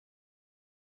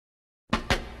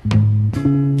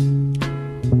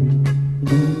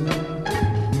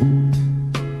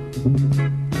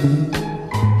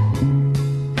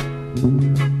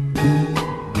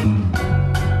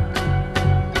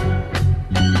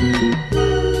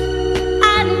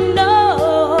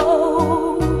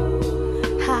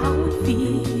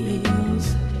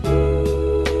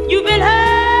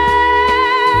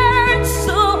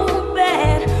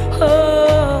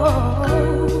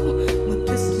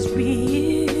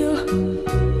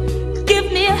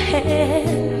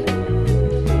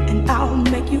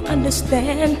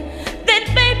Understand that,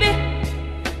 baby,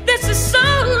 this is so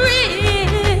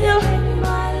real.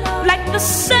 Like the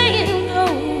saying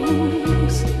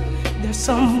goes, there's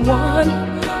someone,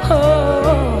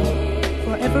 oh,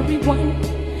 for everyone.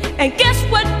 And guess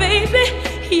what, baby,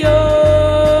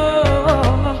 you're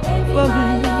for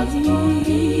me.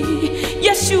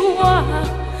 Yes, you are.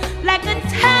 Like a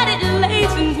tatted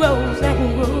lace and grows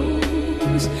and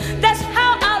grows. That's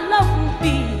how our love will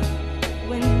be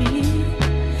when we.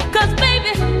 Cause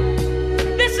baby,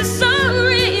 this is so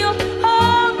real.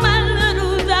 Oh, my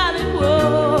little darling,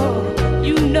 whoa.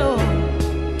 You know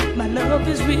my love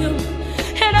is real.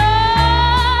 And oh,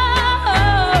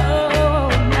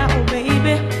 now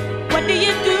baby, what do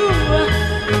you do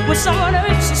when someone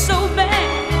hurts you so bad?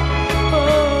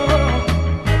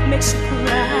 Oh, makes you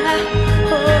cry.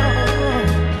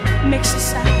 Oh, makes you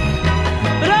sigh.